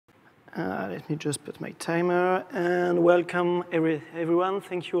Let me just put my timer, and welcome everyone.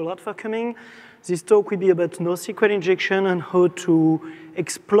 Thank you a lot for coming. This talk will be about NoSQL injection and how to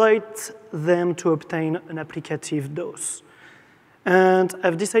exploit them to obtain an applicative DoS. And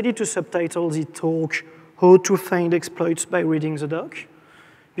I've decided to subtitle the talk, How to Find Exploits by Reading the Doc,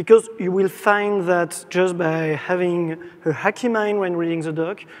 because you will find that just by having a hacky mind when reading the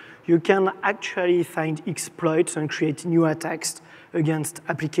doc, you can actually find exploits and create new attacks against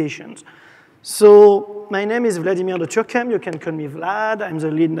applications. So my name is Vladimir de Turckheim. You can call me Vlad. I'm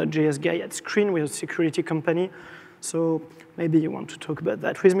the lead Node.js guy at Sqreen. We're a security company. So maybe you want to talk about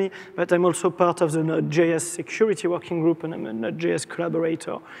that with me. But I'm also part of the Node.js security working group, and I'm a Node.js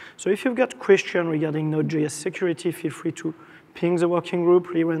collaborator. So if you've got questions regarding Node.js security, feel free to ping the working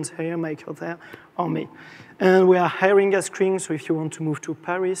group, Liren's here, Michael there, or me. And we are hiring at Sqreen, so if you want to move to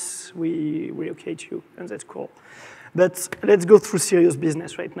Paris, we relocate you, and that's cool. But let's go through serious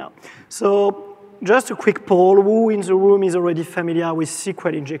business right now. So just a quick poll. Who in the room is already familiar with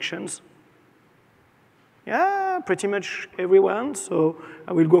SQL injections? Yeah, pretty much everyone. So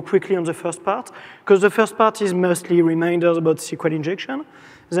I will go quickly on the first part, because the first part is mostly reminders about SQL injection.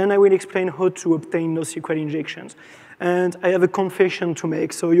 Then I will explain how to obtain NoSQL injections. And I have a confession to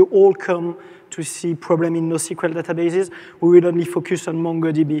make. So you all come to see problem in NoSQL databases. We will only focus on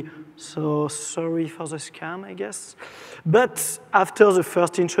MongoDB. So sorry for the scam, I guess. But after the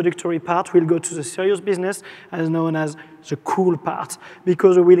first introductory part, we'll go to the serious business, as known as the cool part,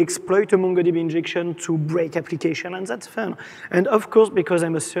 because we will exploit a MongoDB injection to break application, and that's fun. And of course, because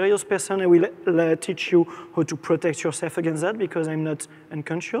I'm a serious person, I will teach you how to protect yourself against that, because I'm not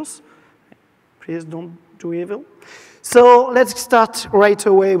unconscious. Please don't do evil. So let's start right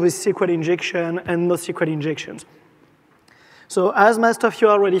away with SQL injection and NoSQL injections. So as most of you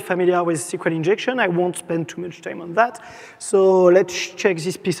are already familiar with SQL injection, I won't spend too much time on that. So let's check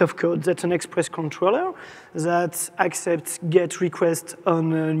this piece of code. That's an Express controller that accepts GET request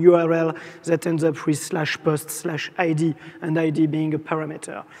on a URL that ends up with /post/ID, and ID being a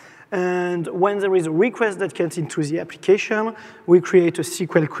parameter. And when there is a request that gets into the application, we create a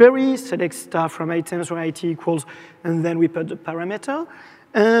SQL query, select star from items where IT equals, and then we put the parameter,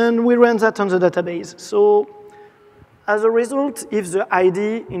 and we run that on the database. So as a result, if the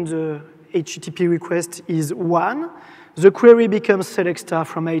ID in the HTTP request is 1, the query becomes select star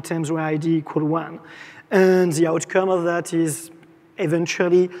from items where ID equals 1. And the outcome of that is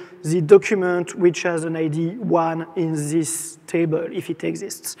eventually the document which has an ID 1 in this table, if it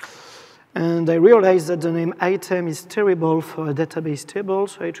exists. And I realize that the name item is terrible for a database table,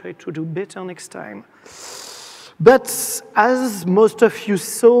 so I try to do better next time. But as most of you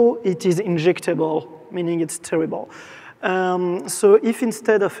saw, it is injectable, meaning it's terrible. So if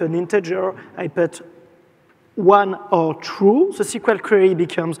instead of an integer, I put 1 or true, the SQL query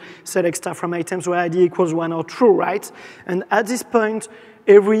becomes select star from items where ID equals 1 or true, right? And at this point,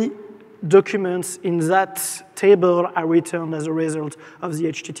 every document in that table are returned as a result of the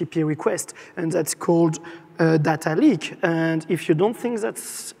HTTP request, and that's called a data leak. And if you don't think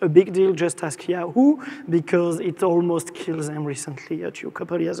that's a big deal, just ask Yahoo, because it almost killed them recently, a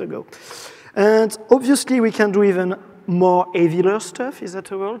couple of years ago. And obviously, we can do even more eviler stuff. Is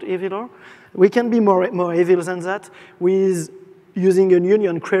that a word, eviler? We can be more evil than that with using a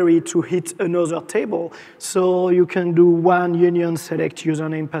union query to hit another table. So you can do one union select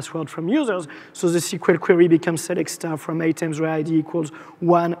username password from users. So the SQL query becomes select star from items where ID equals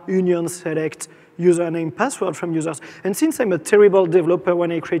 1 union select username password from users. And since I'm a terrible developer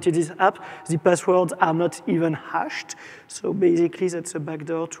when I created this app, the passwords are not even hashed. So basically, that's a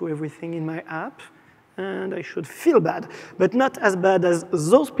backdoor to everything in my app. And I should feel bad, but not as bad as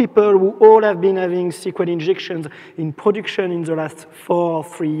those people who all have been having SQL injections in production in the last 4 or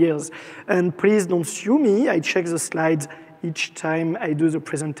 3 years. And please don't sue me. I check the slides each time I do the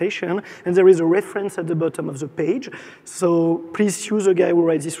presentation, and there is a reference at the bottom of the page. So please sue the guy who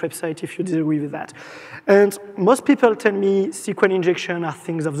writes this website if you disagree with that. And most people tell me SQL injection are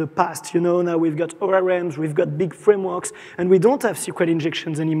things of the past. You know, now we've got ORMs, we've got big frameworks, and we don't have SQL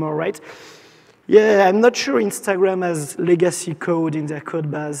injections anymore, right? Yeah, I'm not sure Instagram has legacy code in their code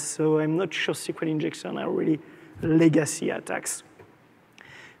base, so I'm not sure SQL injection are really legacy attacks.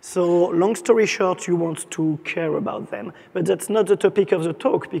 So long story short, you want to care about them. But that's not the topic of the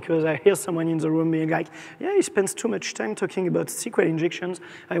talk, because I hear someone in the room being like, yeah, he spends too much time talking about SQL injections.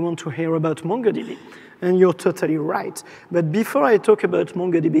 I want to hear about MongoDB. And you're totally right. But before I talk about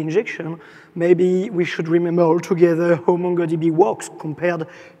MongoDB injection, maybe we should remember altogether how MongoDB works compared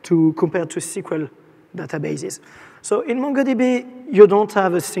to SQL databases. So in MongoDB, you don't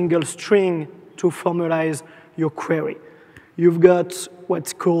have a single string to formalize your query. You've got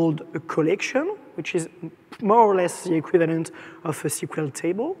what's called a collection, which is more or less the equivalent of a SQL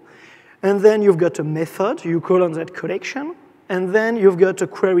table. And then you've got a method you call on that collection. And then you've got a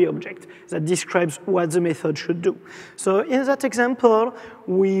query object that describes what the method should do. So in that example,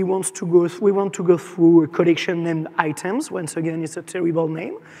 we want to go through a collection named items. Once again, it's a terrible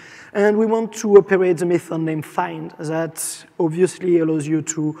name. And we want to operate the method named find that obviously allows you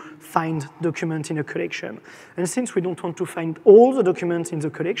to find documents in a collection. And since we don't want to find all the documents in the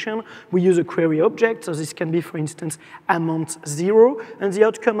collection, we use a query object. So this can be, for instance, amount 0. And the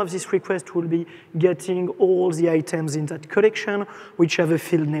outcome of this request will be getting all the items in that collection, which have a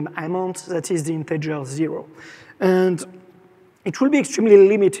field named amount, that is the integer 0. And it will be extremely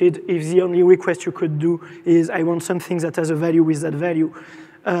limited if the only request you could do is I want something that has a value with that value.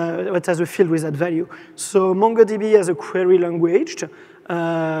 That has a field with that value. So MongoDB has a query language.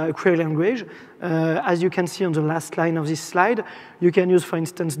 As you can see on the last line of this slide, you can use, for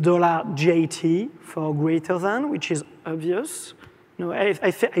instance, $JT for greater than, which is obvious. No,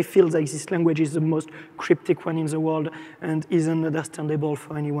 I feel like this language is the most cryptic one in the world and isn't understandable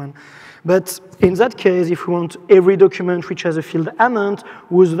for anyone. But in that case, if we want every document which has a field amount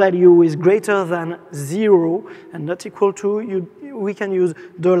whose value is greater than 0 and not equal to, we can use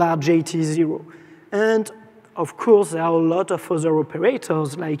 $JT0. And of course, there are a lot of other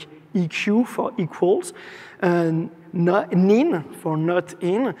operators like EQ for equals, and NIN for not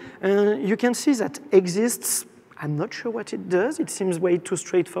in. You can see that exists. I'm not sure what it does. It seems way too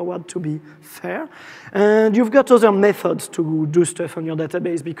straightforward to be fair. And you've got other methods to do stuff on your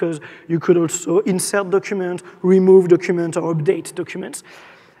database because you could also insert documents, remove documents, or update documents.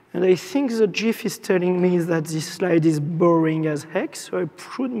 And I think the GIF is telling me that this slide is boring as heck, so I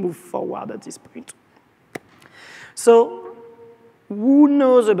should move forward at this point. So who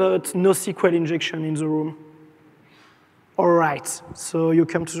knows about NoSQL injection in the room? All right, so you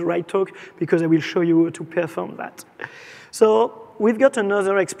come to the right talk because I will show you how to perform that. So we've got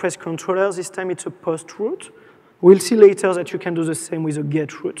another express controller. This time it's a post route. We'll see later that you can do the same with a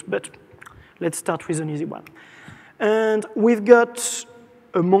get route, but let's start with an easy one. And we've got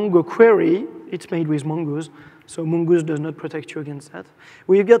a Mongo query. It's made with Mongoose, so Mongoose does not protect you against that.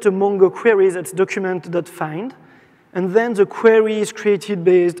 We've got a Mongo query that's document.find. And then the query is created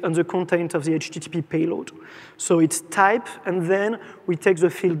based on the content of the HTTP payload. So it's type, and then we take the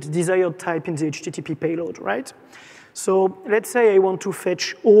field desired type in the HTTP payload, right? So let's say I want to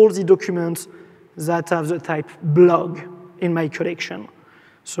fetch all the documents that have the type blog in my collection.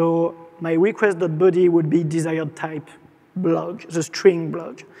 So my request.body would be desired type blog, the string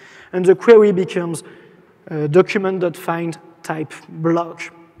blog. And the query becomes document.find type blog.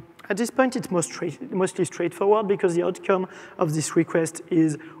 At this point, it's mostly straightforward because the outcome of this request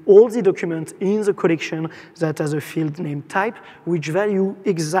is all the documents in the collection that has a field named type, which value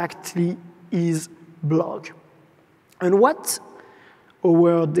exactly is blog. And what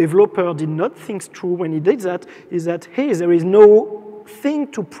our developer did not think through when he did that is that, hey, there is no thing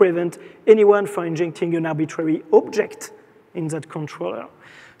to prevent anyone from injecting an arbitrary object in that controller.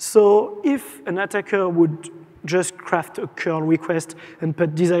 So if an attacker would just craft a curl request and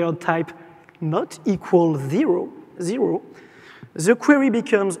put desired type not equal 0, the query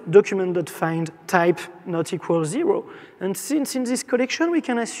becomes document.find type not equal 0. And since in this collection we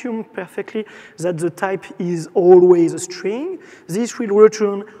can assume perfectly that the type is always a string, this will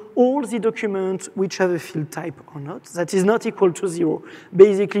return all the documents which have a field type or not that is not equal to 0,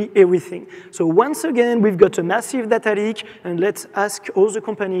 basically everything. So once again, we've got a massive data leak, and let's ask all the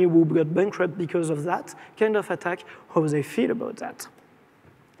companies who got bankrupt because of that kind of attack how they feel about that.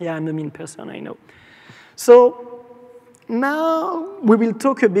 Yeah, I'm a mean person, I know. So now we will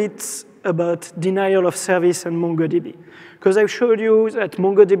talk a bit about denial of service and MongoDB, because I've showed you that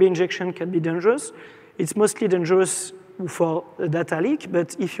MongoDB injection can be dangerous. It's mostly dangerous for a data leak,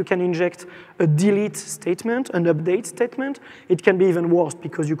 but if you can inject a delete statement, an update statement, it can be even worse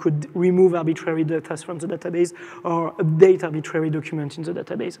because you could remove arbitrary data from the database or update arbitrary documents in the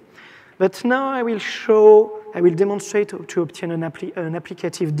database. But now I will demonstrate how to obtain an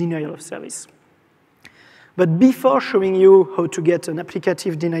applicative denial of service. But before showing you how to get an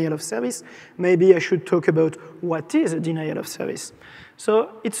applicative denial of service, maybe I should talk about what is a denial of service.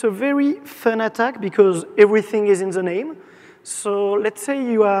 So it's a very fun attack because everything is in the name. So let's say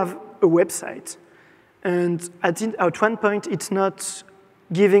you have a website, and at one point it's not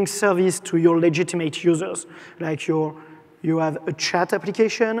giving service to your legitimate users, like you have a chat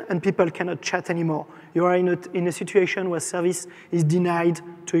application and people cannot chat anymore. You are in a situation where service is denied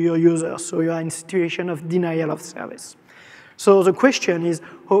to your users, so you are in a situation of denial of service. So the question is,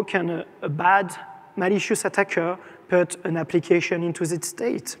 how can a bad malicious attacker put an application into its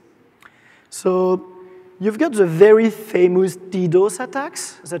state. So you've got the very famous DDoS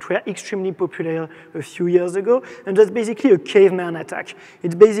attacks that were extremely popular a few years ago, and that's basically a caveman attack.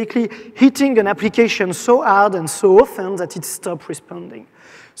 It's basically hitting an application so hard and so often that it stops responding.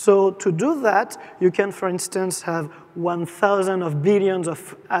 So to do that, you can, for instance, have 1,000 of billions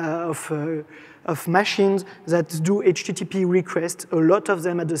of machines that do HTTP requests, a lot of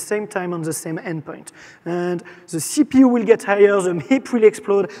them at the same time on the same endpoint. And the CPU will get higher, the heap will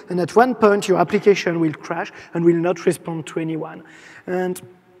explode, and at one point your application will crash and will not respond to anyone. And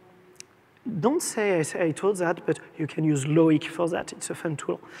don't say I told that, but you can use Loic for that. It's a fun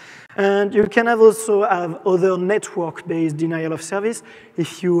tool. And you can also have other network-based denial of service.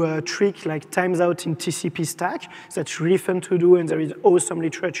 If you trick like times out in TCP stack, that's really fun to do, and there is awesome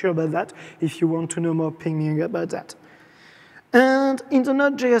literature about that. If you want to know more, ping me about that. And in the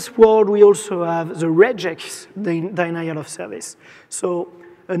Node.js world, we also have the Regexp denial of service. So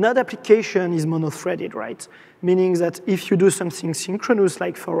a Node application is monothreaded, right? Meaning that if you do something synchronous,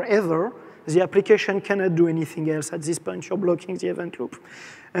 like forever, the application cannot do anything else at this point. You're blocking the event loop.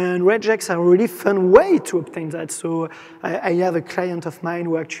 And regex are a really fun way to obtain that. So I have a client of mine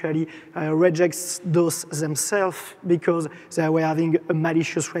who actually regex DoS themselves because they were having a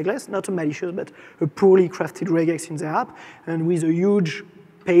malicious regex, not a malicious, but a poorly crafted regex in their app. And with a huge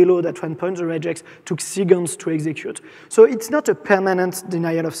payload at one point, the regex took seconds to execute. So it's not a permanent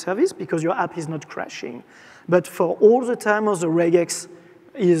denial of service because your app is not crashing. But for all the time of the regex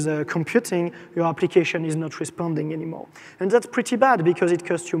is computing, your application is not responding anymore. And that's pretty bad because it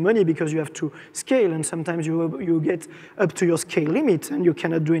costs you money because you have to scale, and sometimes you get up to your scale limit and you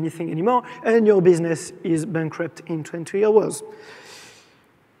cannot do anything anymore, and your business is bankrupt in 20 hours.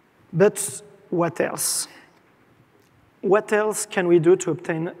 But what else? What else can we do to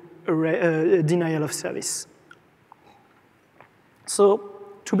obtain a denial of service? So,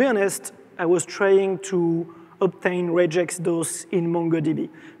 to be honest, I was trying to obtain regex DoS in MongoDB,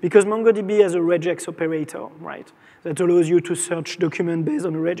 because MongoDB has a regex operator, right, that allows you to search document based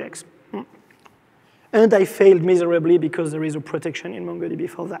on a regex. And I failed miserably because there is a protection in MongoDB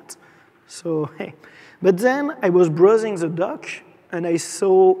for that. So, hey. But then I was browsing the doc, and I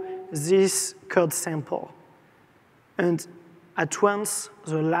saw this code sample. And at once,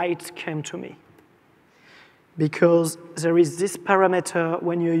 the light came to me. Because there is this parameter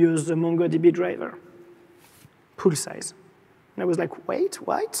when you use the MongoDB driver, pool size. And I was like, wait,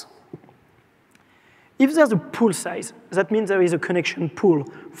 what? If there's a pool size, that means there is a connection pool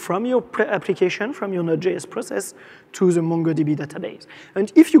from your application, from your Node.js process, to the MongoDB database.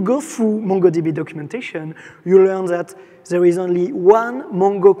 And if you go through MongoDB documentation, you learn that there is only one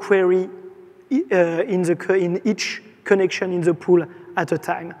Mongo query in each connection in the pool at a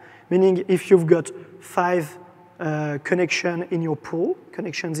time. Meaning if you've got 5 connections in your pool,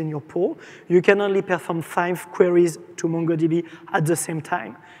 you can only perform 5 queries to MongoDB at the same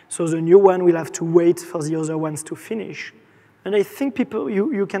time. So the new one will have to wait for the other ones to finish. And I think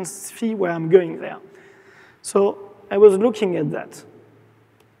you can see where I'm going there. So I was looking at that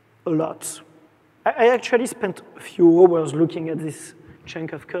a lot. I actually spent a few hours looking at this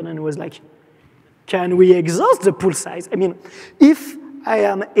chunk of code and was like, can we exhaust the pool size? I mean, if I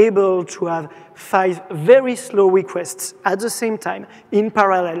am able to have 5 very slow requests at the same time in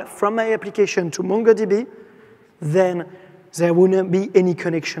parallel from my application to MongoDB, then there wouldn't be any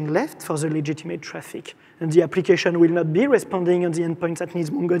connection left for the legitimate traffic. And the application will not be responding on the endpoint that needs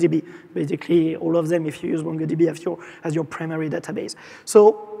MongoDB. Basically, all of them, if you use MongoDB as your primary database.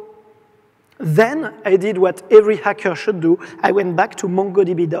 So then I did what every hacker should do. I went back to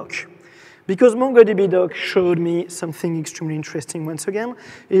MongoDB doc. Because MongoDB doc showed me something extremely interesting once again,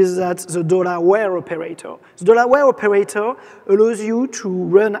 is that the $where operator. The $where operator allows you to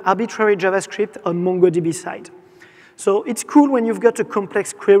run arbitrary JavaScript on MongoDB side. So it's cool when you've got a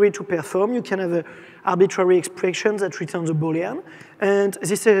complex query to perform. You can have an arbitrary expression that returns a Boolean. And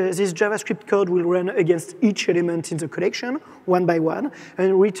this JavaScript code will run against each element in the collection, one by one,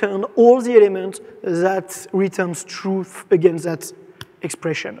 and return all the elements that returns truth against that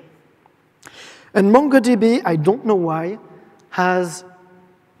expression. And MongoDB, I don't know why, has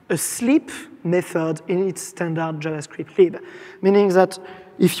a sleep method in its standard JavaScript lib, meaning that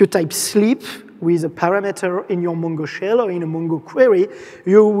if you type sleep with a parameter in your Mongo shell or in a Mongo query,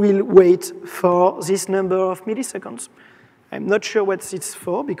 you will wait for this number of milliseconds. I'm not sure what it's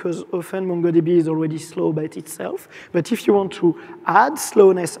for, because often MongoDB is already slow by itself. But if you want to add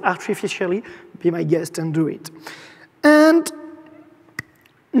slowness artificially, be my guest and do it. And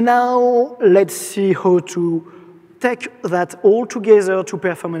now let's see how to take that all together to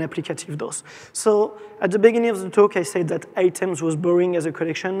perform an applicative DoS. So at the beginning of the talk, I said that items was boring as a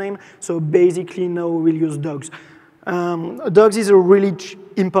collection name. So basically now we will use dogs. Dogs is a really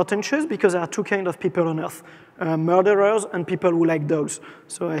important choice because there are two kinds of people on Earth, murderers and people who like dogs.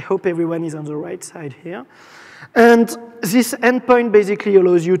 So I hope everyone is on the right side here. And this endpoint basically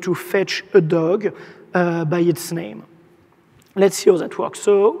allows you to fetch a dog by its name. Let's see how that works.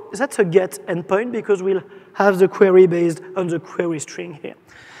 So that's a get endpoint because we'll have the query based on the query string here.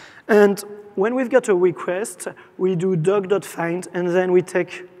 And when we've got a request, we do dog.find, and then we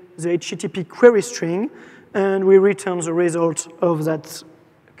take the HTTP query string, and we return the result of that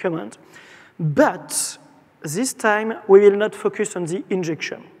command. But this time, we will not focus on the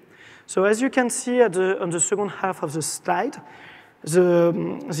injection. So as you can see on the second half of the slide,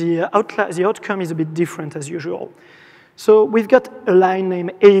 the outcome is a bit different as usual. So we've got a line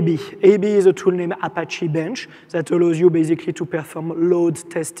named AB. AB is a tool named Apache Bench that allows you basically to perform load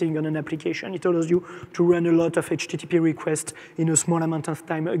testing on an application. It allows you to run a lot of HTTP requests in a small amount of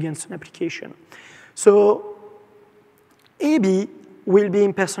time against an application. So AB will be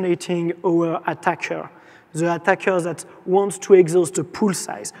impersonating our attacker, the attacker that wants to exhaust the pool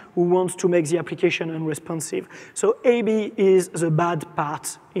size, who wants to make the application unresponsive. So AB is the bad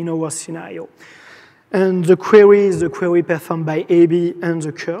part in our scenario. And the query is the query performed by AB and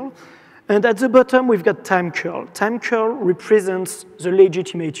the curl. And at the bottom, we've got time curl. Time curl represents the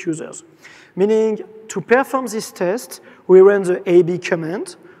legitimate users, meaning to perform this test, we run the AB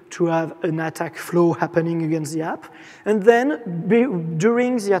command to have an attack flow happening against the app. And then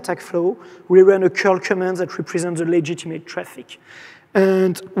during the attack flow, we run a curl command that represents the legitimate traffic.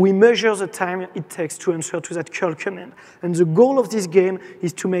 And we measure the time it takes to answer to that curl command. And the goal of this game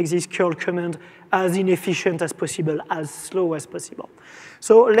is to make this curl command as inefficient as possible, as slow as possible.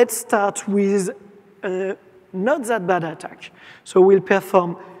 So let's start with not that bad attack. So we'll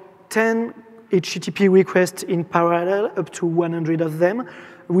perform 10 HTTP requests in parallel, up to 100 of them,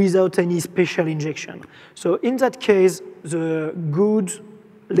 without any special injection. So in that case, the good,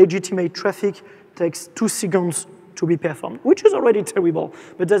 legitimate traffic takes 2 seconds to be performed, which is already terrible,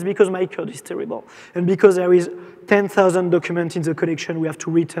 but that's because my code is terrible. And because there is 10,000 documents in the collection we have to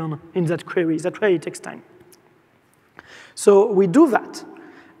return in that query, that's why it takes time. So we do that,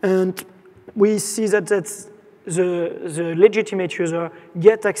 and we see that that's the legitimate user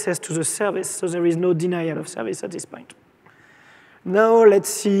get access to the service, so there is no denial of service at this point. Now let's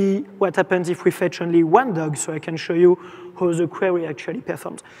see what happens if we fetch only one dog, so I can show you how the query actually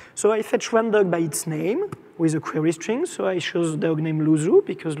performs. So I fetch one dog by its name with a query string, so I chose the dog named Luzu,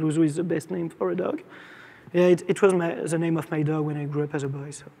 because Luzu is the best name for a dog. Yeah, it was the name of my dog when I grew up as a boy,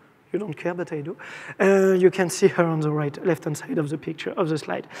 so you don't care, but I do. You can see her on the left-hand side of the picture, of the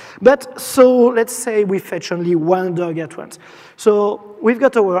slide. But so let's say we fetch only one dog at once. So we've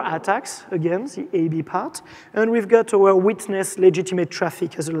got our attacks, again, the AB part, and we've got our witness legitimate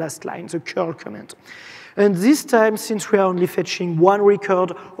traffic as the last line, the curl command. And this time, since we are only fetching one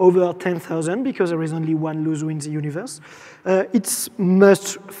record over 10,000, because there is only one Luzu in the universe, it's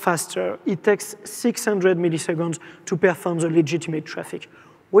much faster. It takes 600 milliseconds to perform the legitimate traffic,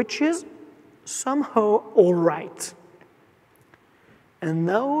 which is somehow all right. And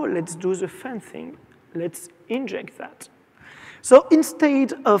now let's do the fun thing. Let's inject that. So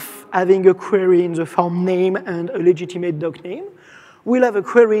instead of having a query in the form name and a legitimate doc name, we'll have a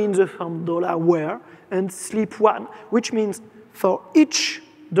query in the form $where and sleep1, which means for each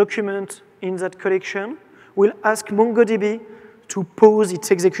document in that collection, we'll ask MongoDB to pause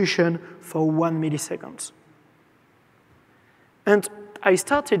its execution for 1 millisecond. And I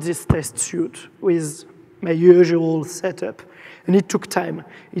started this test suite with my usual setup, and it took time.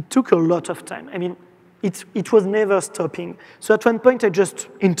 It took a lot of time. I mean, it was never stopping. So at one point, I just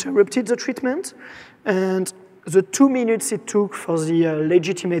interrupted the treatment, and the 2 minutes it took for the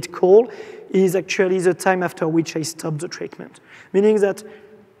legitimate call is actually the time after which I stopped the treatment, meaning that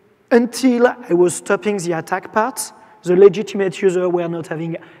until I was stopping the attack part, the legitimate user were not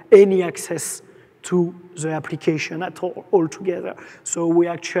having any access to the application at all, altogether. So we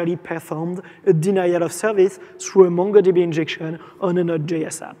actually performed a denial of service through a MongoDB injection on a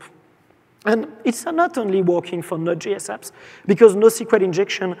Node.js app. And it's not only working for Node.js apps, because NoSQL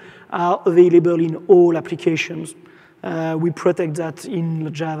injection are available in all applications. We protect that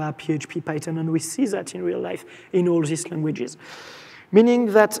in Java, PHP, Python, and we see that in real life in all these languages. Meaning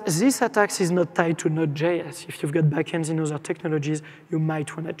that this attack is not tied to Node.js. If you've got backends in other technologies, you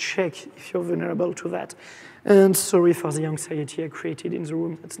might want to check if you're vulnerable to that. And sorry for the anxiety I created in the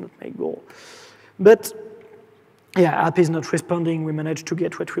room. That's not my goal. But yeah, app is not responding, we managed to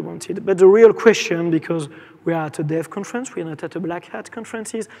get what we wanted. But the real question, because we are at a dev conference, we're not at a black hat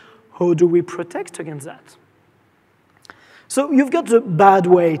conference, is how do we protect against that? So you've got the bad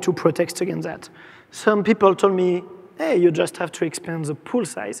way to protect against that. Some people told me, hey, you just have to expand the pool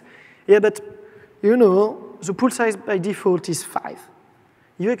size. Yeah, but you know, the pool size by default is 5.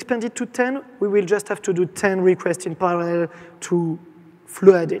 You expand it to 10, we will just have to do 10 requests in parallel to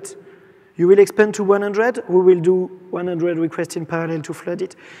flood it. You will expand to 100, we will do 100 requests in parallel to flood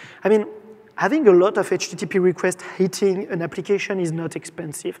it. I mean, having a lot of HTTP requests hitting an application is not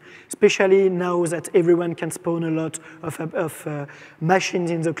expensive, especially now that everyone can spawn a lot of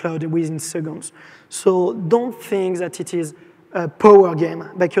machines in the cloud within seconds. So don't think that it is a power game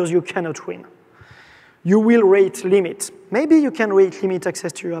because you cannot win. You will rate limit. Maybe you can rate limit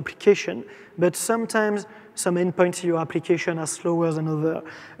access to your application, but sometimes some endpoints in your application are slower than others.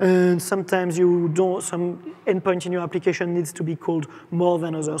 And sometimes some endpoint in your application needs to be called more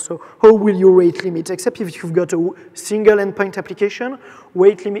than others. So how will you rate limit? Except if you've got a single endpoint application,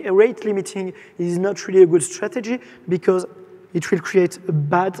 rate limiting is not really a good strategy because it will create a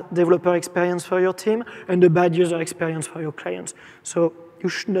bad developer experience for your team and a bad user experience for your clients. So you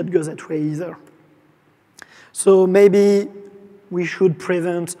should not go that way either. So maybe we should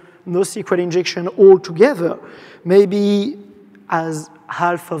prevent NoSQL injection altogether. Maybe as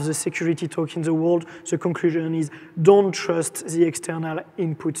half of the security talk in the world, the conclusion is don't trust the external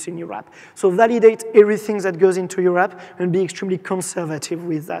inputs in your app. So validate everything that goes into your app and be extremely conservative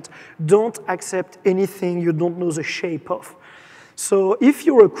with that. Don't accept anything you don't know the shape of. So if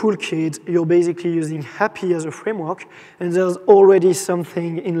you're a cool kid, you're basically using Happy as a framework, and there's already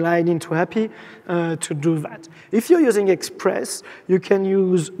something inlined into Happy to do that. If you're using Express, you can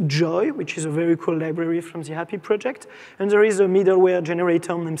use Joy, which is a very cool library from the Happy project, and there is a middleware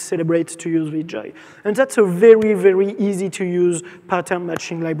generator named Celebrate to use with Joy. And that's a very, very easy to use pattern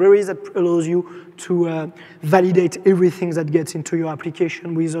matching library that allows you to validate everything that gets into your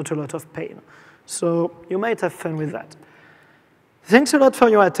application without a lot of pain. So you might have fun with that. Thanks a lot for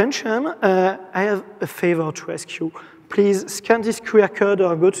your attention. I have a favor to ask you. Please scan this QR code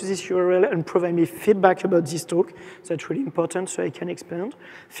or go to this URL and provide me feedback about this talk. That's really important so I can expand.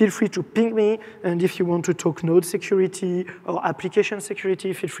 Feel free to ping me, and if you want to talk node security or application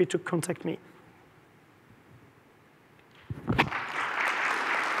security, feel free to contact me.